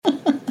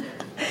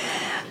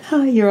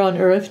Hi, you're on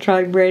Earth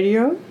Tribe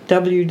Radio,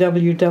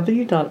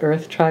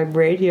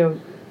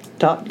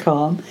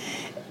 www.earthtriberadio.com.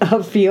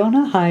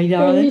 Fiona, hi,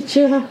 darling.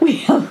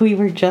 We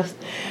were just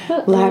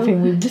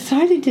laughing. We've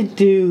decided to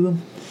do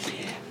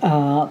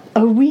a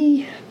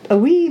wee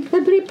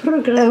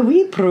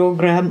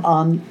program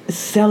on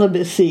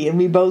celibacy, and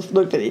we both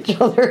looked at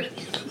each other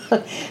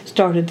and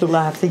started to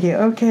laugh, thinking,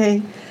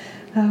 okay,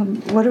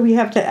 what do we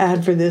have to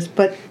add for this?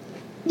 But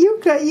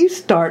you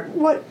start.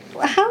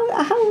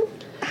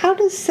 How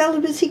does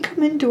celibacy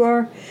come into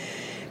our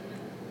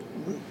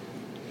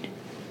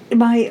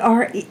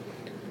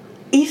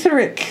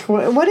etheric?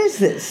 What is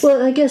this?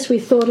 Well, I guess we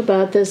thought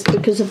about this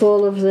because of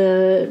all of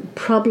the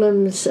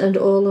problems and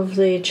all of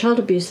the child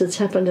abuse that's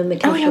happened in the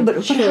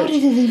Catholic Church. But how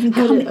did it even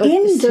come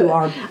into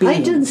our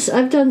being?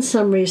 I've done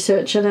some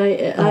research, and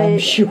I'm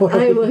sure.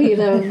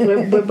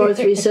 We're both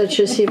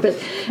researchers here, but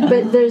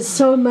there's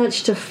so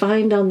much to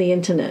find on the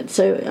internet.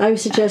 So I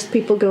suggest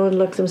people go and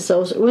look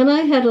themselves. When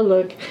I had a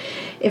look,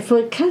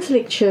 for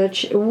Catholic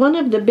Church, one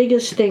of the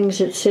biggest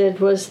things it said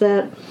was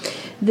that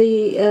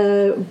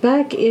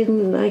back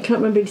in, I can't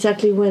remember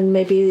exactly when,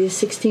 maybe the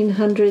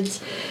 1600s,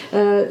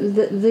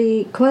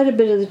 quite a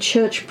bit of the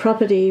church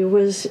property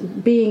was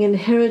being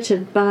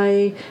inherited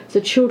by the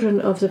children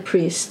of the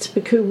priests,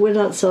 because we're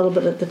not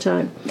celibate at the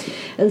time.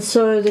 And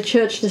so the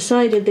church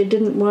decided they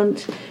didn't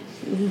want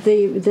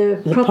the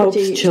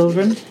property, Pope's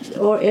children,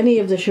 or any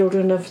of the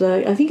children of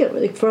the. I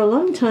think for a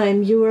long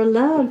time you were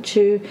allowed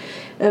to.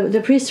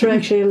 The priests were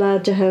actually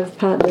allowed to have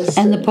partners,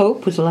 and the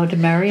Pope was allowed to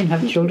marry and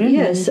have children.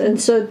 Yes,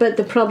 and so, but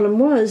the problem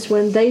was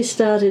when they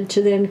started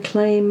to then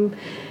claim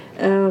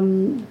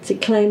some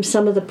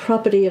of the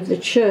property of the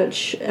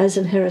church as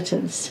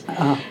inheritance.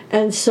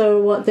 And so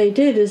what they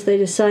did is they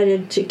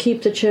decided to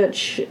keep the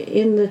church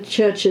in the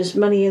church's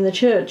money in the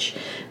church.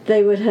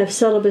 They would have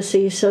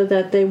celibacy so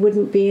that there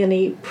wouldn't be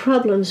any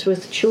problems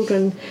with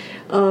children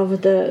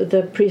of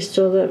the priest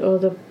or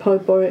the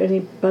Pope or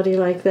anybody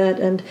like that.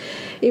 And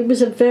it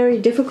was a very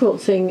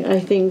difficult thing,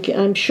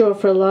 I'm sure,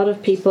 for a lot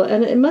of people.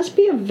 And it must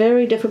be a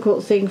very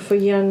difficult thing for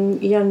young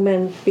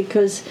men,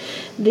 because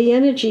the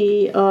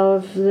energy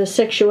of the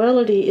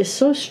sexuality is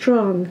so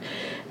strong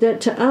that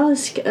to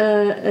ask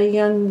a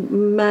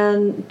young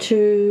man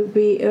to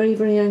be, or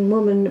even a young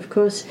woman, of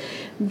course,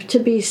 to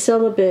be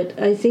celibate,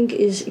 I think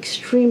is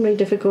extremely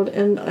difficult.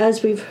 And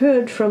as we've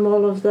heard from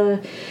all of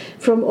the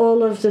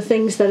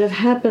things that have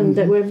happened,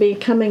 that we're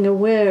becoming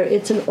aware,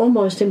 it's an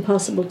almost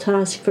impossible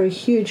task for a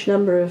huge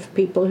number of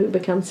people who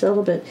become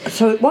celibate.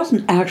 So it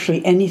wasn't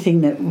actually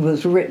anything that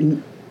was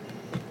written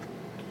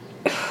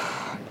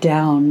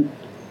down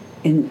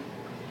in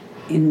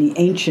the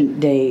ancient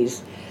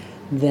days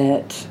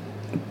that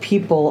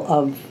people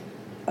of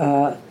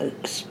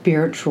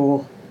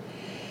spiritual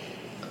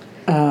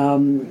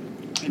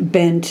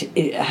bent,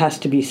 it has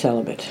to be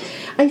celibate.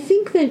 I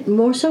think that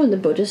more so in the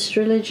Buddhist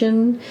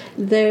religion,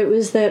 there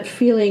was that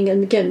feeling,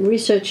 and again,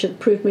 research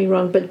had proved me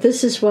wrong, but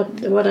this is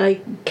what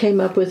I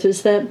came up with,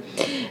 is that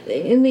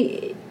in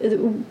the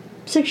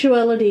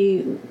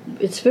sexuality,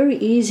 it's very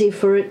easy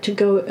for it to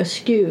go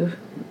askew,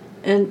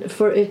 and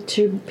for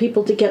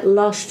people to get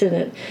lost in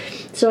it.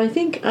 So I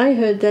think I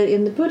heard that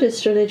in the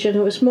Buddhist religion,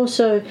 it was more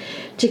so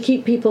to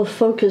keep people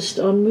focused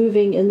on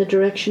moving in the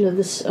direction of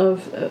this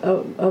of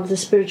the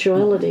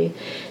spirituality,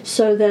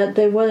 so that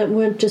there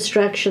weren't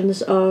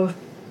distractions of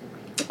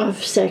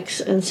sex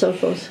and so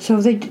forth.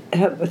 So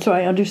so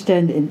I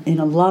understand in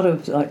a lot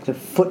of like the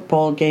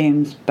football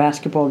games,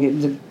 basketball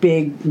games, the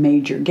big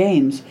major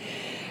games,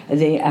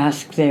 they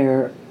ask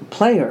their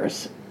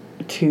players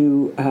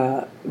to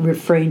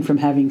refrain from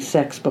having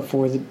sex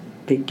before the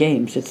big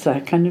games. It's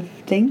that kind of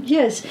thing?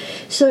 Yes.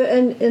 So,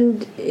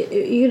 and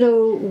you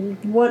know,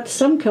 what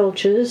some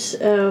cultures,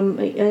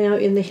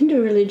 in the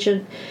Hindu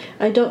religion,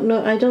 I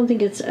don't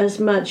think it's as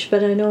much,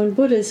 but I know in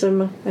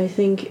Buddhism, I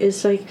think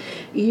it's like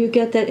you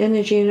get that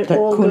energy and it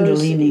all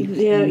Kundalini goes,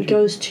 it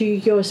goes to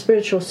your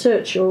spiritual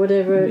search or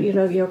whatever,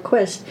 your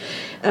quest.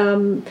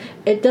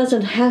 It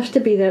doesn't have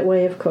to be that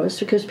way, of course,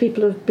 because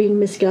people have been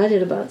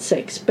misguided about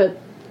sex, but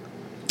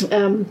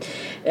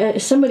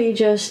somebody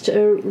just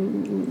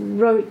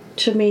wrote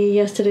to me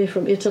yesterday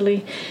from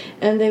Italy,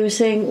 and they were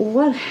saying,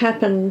 what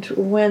happened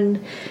when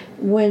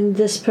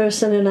this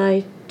person and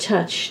I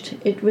touched?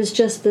 It was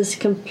just this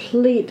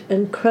complete,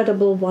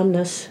 incredible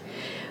oneness.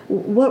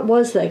 What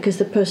was that? Because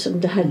the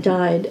person had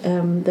died.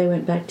 They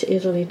went back to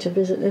Italy to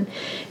visit, and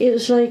it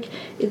was like,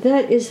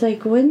 that is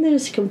like when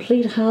there's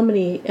complete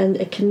harmony and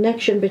a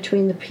connection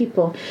between the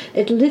people,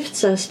 it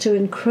lifts us to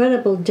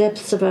incredible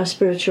depths of our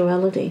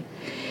spirituality.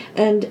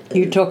 And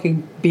you're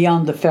talking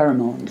beyond the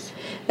pheromones.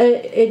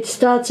 It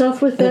starts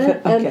off with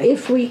that, okay. and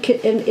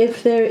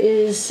if there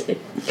is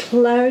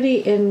clarity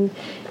in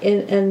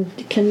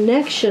and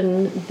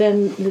connection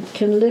then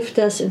can lift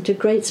us into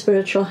great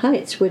spiritual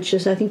heights, which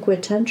is, I think, where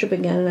Tantra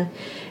began.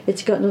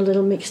 It's gotten a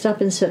little mixed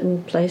up in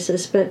certain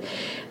places. But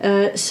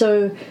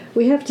so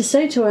we have to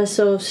say to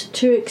ourselves,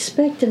 to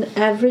expect an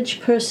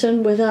average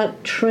person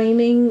without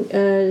training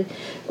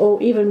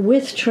or even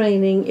with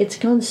training, it's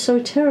gone so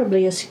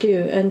terribly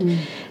askew.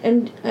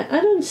 And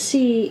I don't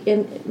see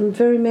in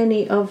very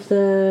many of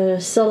the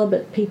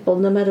celibate people,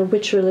 no matter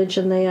which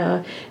religion they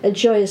are, a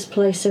joyous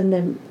place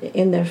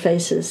in their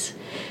faces,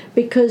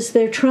 because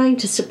they're trying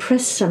to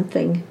suppress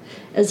something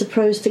as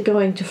opposed to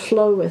going to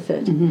flow with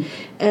it. Mm-hmm.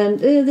 And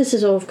this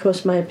is all, of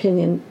course, my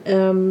opinion.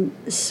 But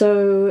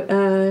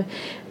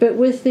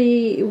with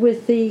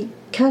the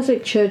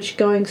Catholic Church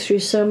going through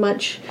so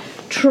much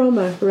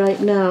trauma right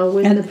now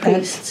with the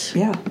priests,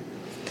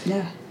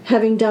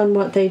 having done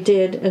what they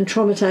did and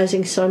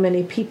traumatizing so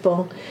many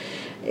people,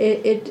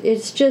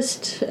 it's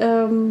just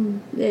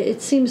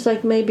it seems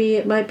like maybe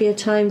it might be a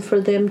time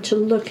for them to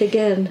look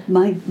again.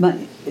 My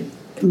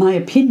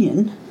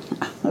opinion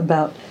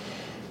about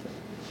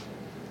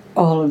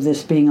all of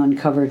this being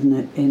uncovered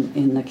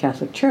in the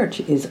Catholic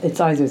Church is it's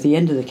either the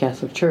end of the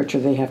Catholic Church or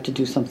they have to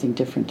do something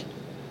different.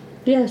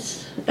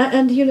 Yes,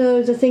 and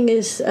the thing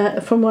is,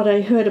 from what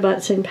I heard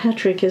about St.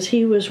 Patrick, is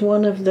he was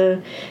one of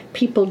the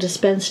people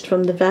dispensed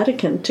from the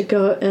Vatican to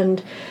go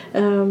and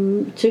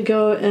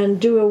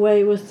do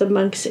away with the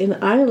monks in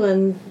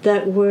Ireland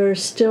that were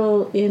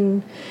still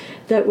in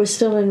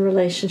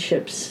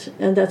relationships,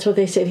 and that's what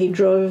they said. He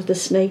drove the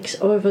snakes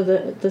over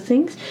the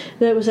things.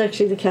 That was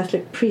actually the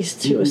Catholic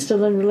priests who were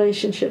still in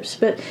relationships.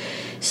 But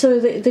so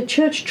the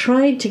church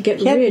tried to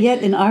get rid.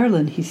 Yet in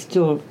Ireland, he's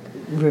still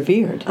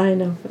revered. I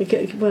know.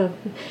 Well,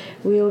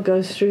 we all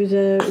go through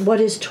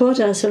what is taught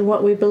us and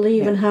what we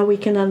believe and how we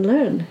can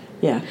unlearn.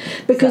 Yeah.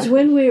 Because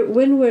when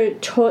we're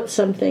taught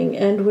something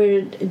and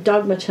we're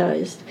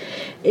dogmatized,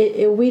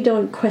 we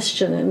don't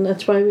question it, and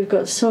that's why we've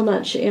got so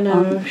much in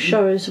our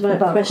shows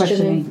about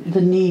questioning. The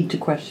need to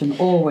question,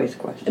 always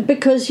question.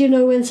 Because,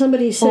 when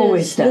somebody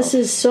says, this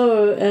is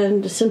so,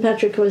 and St.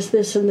 Patrick was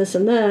this and this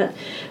and that,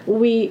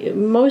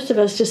 most of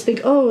us just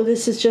think, oh,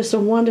 this is just a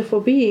wonderful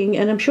being,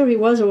 and I'm sure he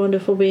was a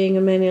wonderful being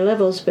on many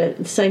levels, but at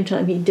the same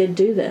time he did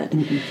do that.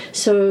 Mm-hmm.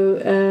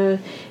 So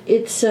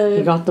it's...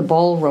 he got the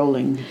ball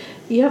rolling.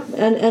 Yep,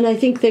 and I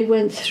think they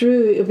went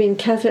through,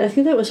 Catholic, I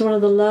think that was one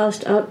of the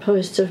last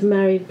outposts of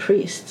married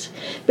priests.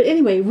 But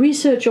anyway,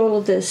 research all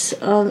of this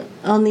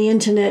on the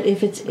internet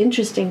if it's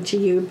interesting to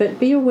you, but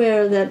be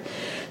aware that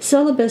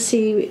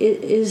celibacy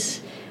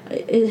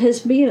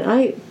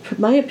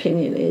my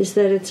opinion is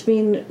that it's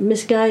been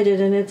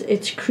misguided, and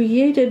it's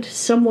created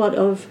somewhat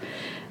of,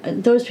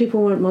 those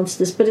people weren't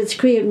monsters, but it's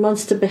created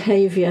monster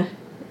behavior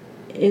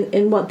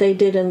in what they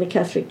did in the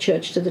Catholic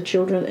Church to the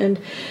children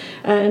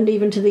and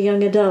even to the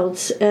young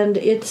adults. And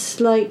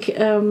it's like,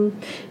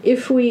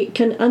 if we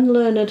can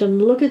unlearn it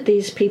and look at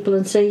these people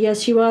and say,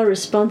 yes, you are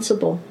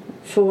responsible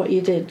for what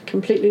you did,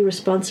 completely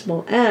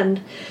responsible,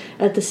 and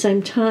at the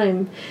same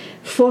time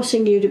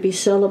forcing you to be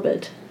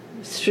celibate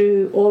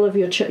through all of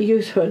your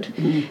youthhood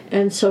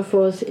and so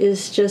forth,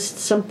 is just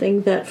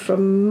something that for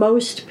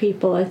most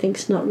people I think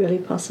is not really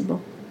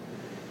possible.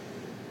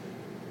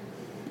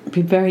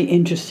 It'd be very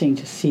interesting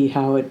to see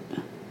how it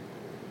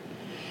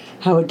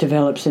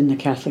develops in the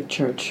Catholic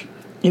Church.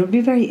 It would be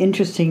very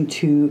interesting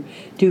to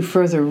do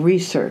further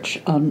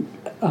research on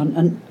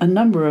a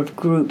number of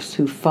groups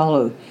who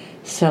follow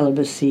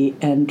celibacy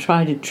and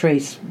try to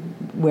trace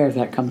where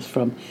that comes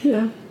from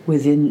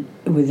within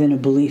a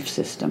belief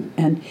system.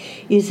 And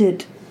is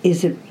it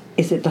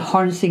the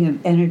harnessing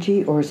of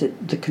energy, or is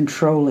it the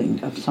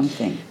controlling of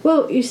something?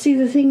 Well, you see,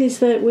 the thing is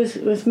that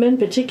with men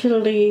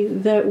particularly,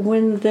 that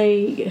when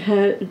they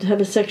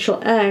have a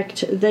sexual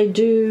act, they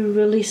do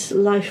release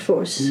life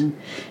force. Mm-hmm.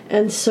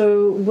 And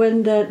so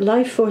when that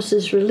life force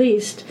is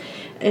released,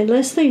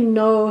 unless they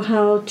know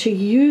how to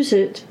use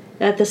it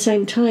at the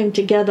same time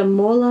to gather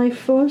more life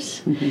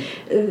force,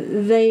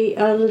 they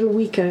are a little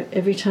weaker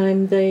every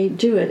time they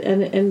do it.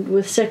 And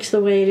with sex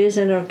the way it is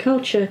in our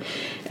culture,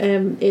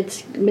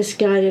 it's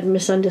misguided,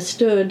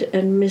 misunderstood,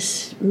 and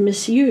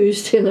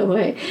misused in a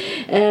way.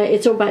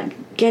 It's all about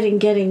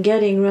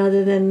getting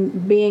rather than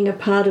being a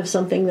part of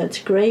something that's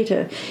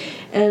greater.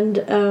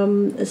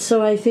 And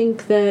so I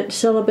think that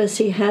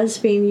celibacy has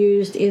been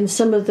used in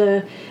some of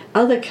the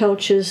other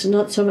cultures,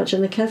 not so much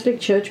in the Catholic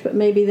Church, but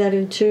maybe that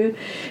into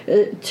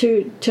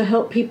to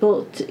help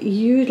people to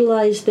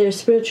utilize their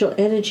spiritual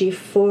energy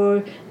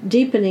for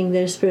deepening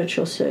their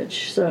spiritual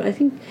search. So I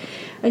think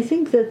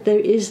that there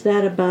is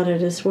that about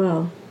it as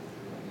well.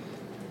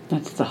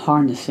 That's the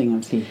harnessing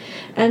of the...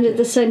 And at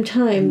the same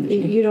time,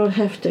 you don't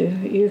have to.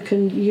 You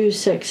can use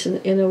sex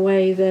in a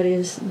way that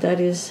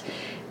is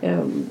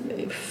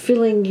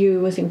filling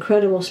you with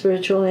incredible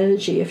spiritual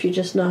energy if you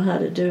just know how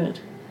to do it.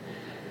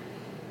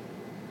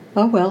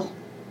 Oh, well,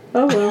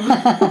 Oh well,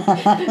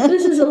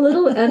 this is a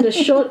little and a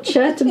short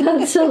chat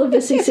about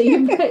celibacy, so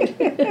you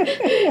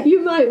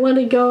might want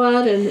to go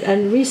out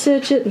and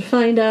research it and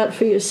find out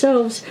for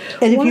yourselves.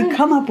 And if you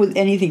come up with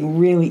anything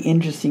really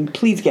interesting,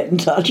 please get in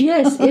touch.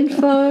 Yes,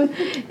 info at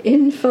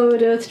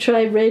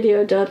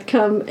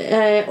earthtriberadio.com,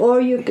 or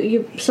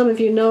you some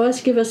of you know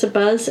us, give us a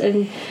buzz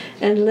and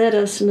let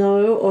us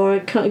know, or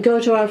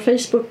go to our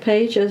Facebook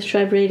page, Earth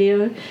Tribe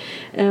Radio.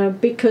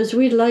 Because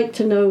we'd like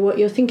to know what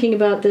you're thinking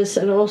about this,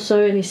 and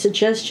also any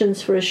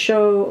suggestions for a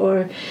show,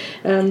 or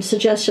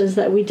suggestions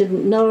that we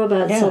didn't know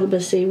about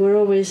celibacy. We're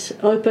always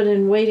open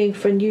and waiting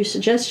for new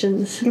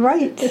suggestions.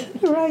 Right.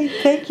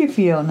 Thank you,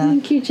 Fiona.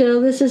 Thank you,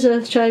 Jill. This is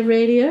Earth Tribe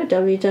Radio,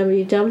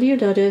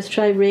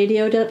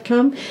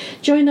 www.earthtriberadio.com.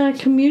 Join our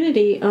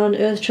community on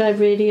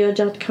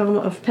earthtriberadio.com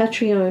of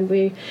Patreon.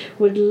 We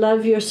would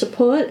love your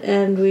support,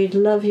 and we'd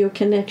love your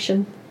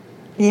connection.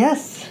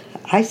 Yes,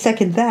 I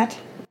second that.